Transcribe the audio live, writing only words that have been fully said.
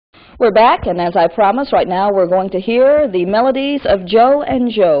We're back, and as I promised, right now we're going to hear the melodies of Joe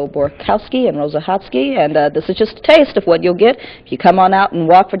and Joe, Borkowski and Rosochacki, and this is just a taste of what you'll get if you come on out and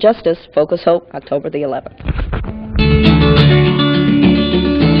walk for justice. Focus Hope, October the 11th.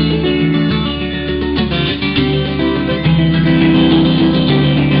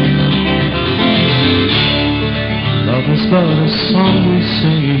 Love is but a song we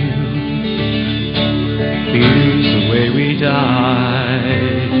sing. Here's the way we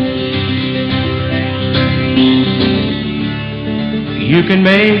die. You can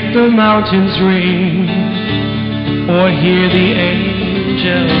make the mountains ring, or hear the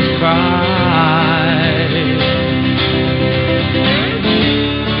angels cry.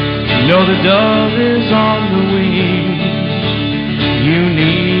 Know the dove is on the wing. You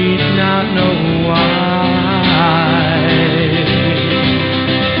need not know why.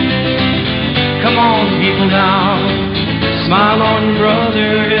 Come on, people now, smile on your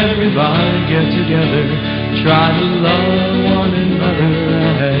brother. Everybody get together. Try to love one another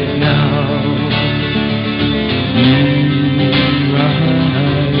right now. Right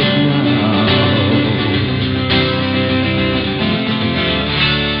now.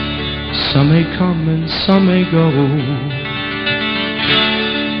 Some may come and some may go.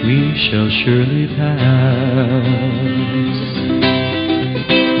 We shall surely pass.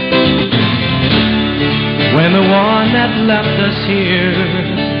 When the one that left us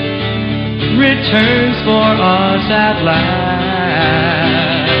here returns for us at last,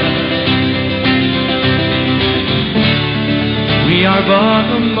 we are but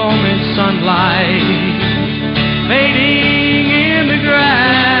a moment's sunlight fading in the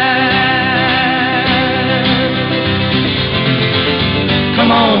grass.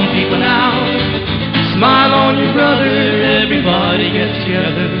 Come on, people now, smile on your brother. Everybody get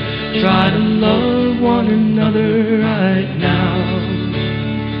together. Try to love one another right now.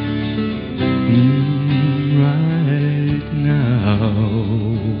 Right now.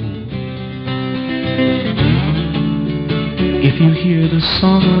 If you hear the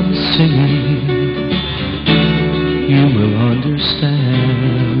song I'm singing, you will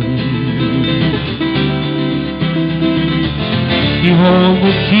understand. You hold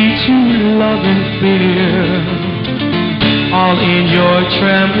the key to love and fear, all in your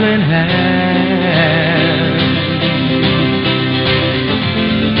trembling hand.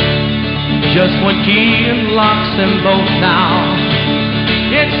 Just what key unlocks them both now?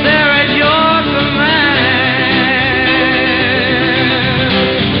 It's there at your command.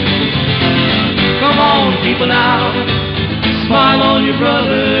 Come on, people now, smile on your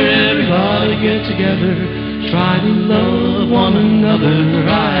brother. Everybody get together. Try to love one another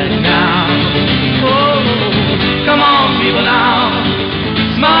right now. Oh, come on, people now,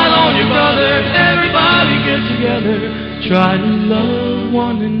 smile on your brother. Everybody get together. Try to love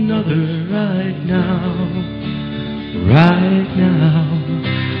one another right now. Right now.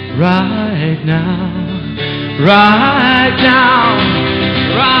 Right now. Right now.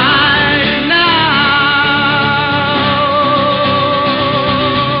 Right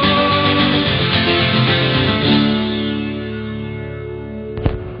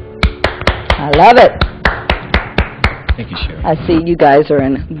I love it. Thank you, Sharon. I see you guys are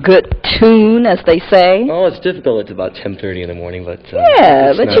in good tune, as they say. Oh, it's difficult. It's about 10:30 in the morning, but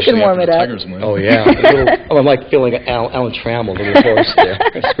yeah, but you can warm it up. Oh yeah, I'm like feeling Alan Trammell, the little horse there,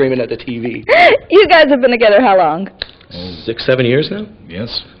 screaming at the TV. You guys have been together how long? 6, 7 years now.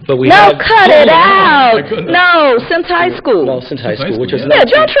 Yes. But we no, have cut it out. No, since high school. No, since high school, which was yeah.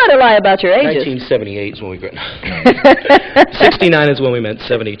 Don't try to lie about your ages. 1978 is when we graduated. 69 is when we met.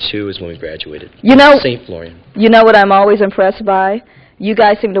 72 is when we graduated. You know, St. Florian. You know what I'm always impressed by? You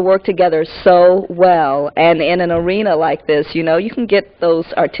guys seem to work together so well, and in an arena like this, you know, you can get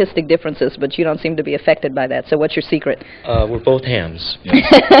those artistic differences, but you don't seem to be affected by that. So what's your secret? We're both hams. Yes.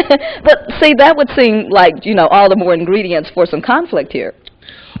 But see, that would seem like, you know, all the more ingredients for some conflict here.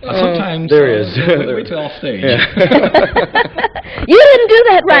 Sometimes there is. Wait till off stage. Yeah. You didn't do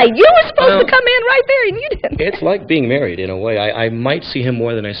that right. You were supposed to come in right there, and you didn't. It's like being married in a way. I might see him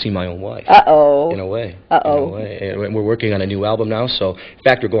more than I see my own wife. Uh-oh. In a way. Uh-oh. In a way. And we're working on a new album now, so in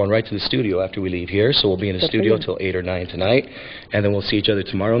fact, we're going right to the studio after we leave here, so we'll be in the studio till 8 or 9 tonight, and then we'll see each other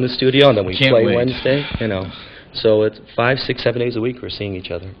tomorrow in the studio, and then we play Wednesday, you know. So it's 5, 6, 7 days a week we're seeing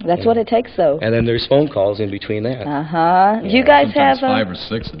each other. That's what it takes, though. And then there's phone calls in between that. Uh-huh. Yeah. You guys Sometimes have 5 or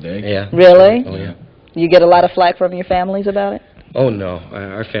 6 a day. Yeah. Really? Oh, yeah. You get a lot of flack from your families about it? Oh, no.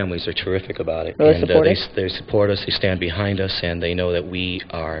 Our families are terrific about it. Really and supportive? they support us, they stand behind us, and they know that we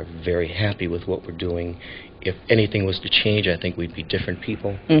are very happy with what we're doing. If anything was to change, I think we'd be different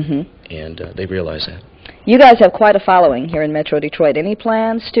people, and they realize that. You guys have quite a following here in Metro Detroit. Any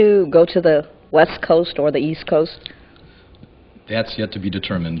plans to go to the West Coast or the East Coast? That's yet to be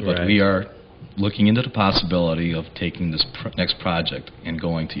determined, but Right. we are looking into the possibility of taking this next project and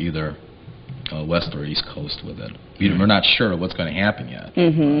going to either West or East Coast with it. We're not sure what's going to happen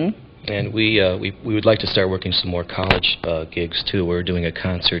yet. And we would like to start working some more college gigs, too. We're doing a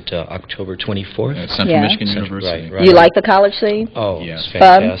concert October 24th. At Central Yeah. Michigan University. Right. You like the college scene? Oh, Yeah. it's Fun?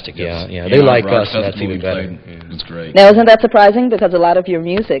 fantastic, Yes. yeah. They like Rock us, and that's Festival even we better. played. Yeah. It's great. Now, isn't that surprising? Because a lot of your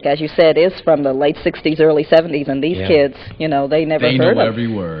music, as you said, is from the late 60s, early 70s, and these Yeah. kids, you know, they never They heard know of every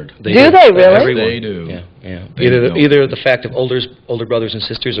word. Do they really? Every They word. do. Yeah. They know. Either the fact of older brothers and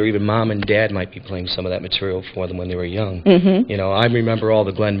sisters, or even mom and dad might be playing some of that material for them when they were young. You know, I remember all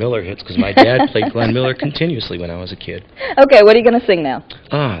the Glenn Miller hits because my dad played Glenn Miller continuously when I was a kid. Okay, what are you going to sing now?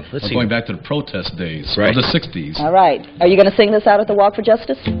 Let's We're see. going back to the protest days Right. of the 60s. All right. Are you going to sing this out at the Walk for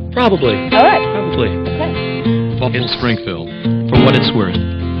Justice? Probably. All right. Probably. Okay. Buffalo Springfield. For what it's worth.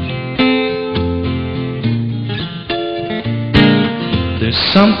 There's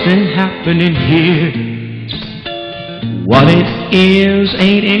something happening here. What it is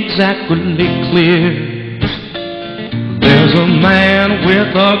ain't exactly clear. There's a man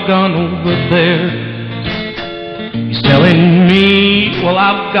with a gun over there. He's telling me, well,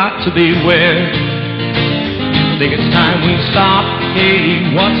 I've got to beware. I think it's time we stop.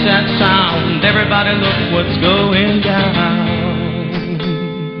 Hey, what's that sound? Everybody look what's going down.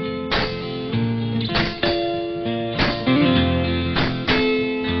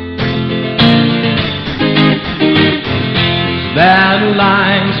 That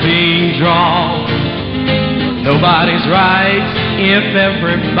line's being drawn. Nobody's right if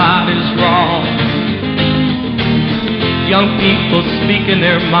everybody's wrong. Young people speaking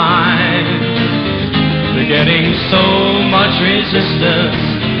their minds. They're getting so much resistance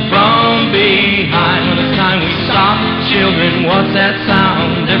from behind. When it's time we stop, children, what's that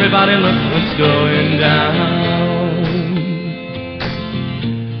sound? Everybody look what's going down.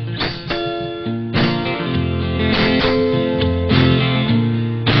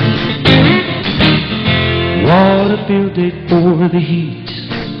 Water filled for the heat.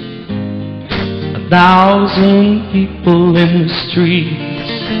 1,000 people in the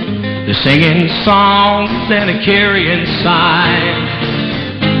streets. They're singing songs and they're carrying signs.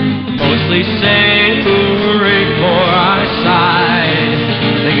 Mostly say hooray for our side.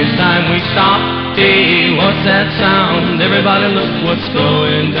 Think it's time we stop. Hey, what's that sound? Everybody look what's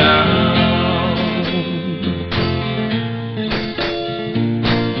going down.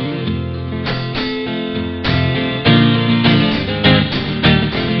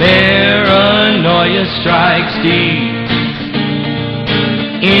 Paranoia strikes deep.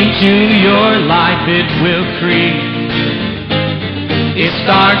 Into your life it will creep. It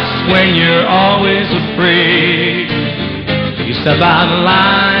starts when you're always afraid. You step out of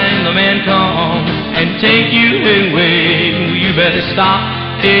line, the man comes and take you away. You better stop.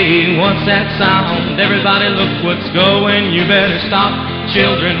 Hey, what's that sound? Everybody look what's going. You better stop.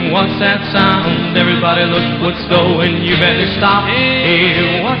 Children, what's that sound? Everybody look what's going. You better stop.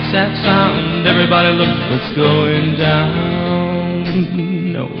 Hey, what's that sound? Everybody look what's going down.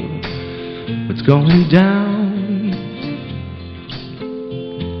 No, what's going down?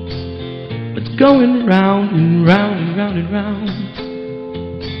 What's going round and round and round and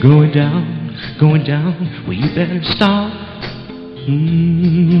round? Going down, going down. Well, you better stop.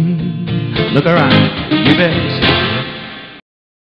 Look around. You better stop.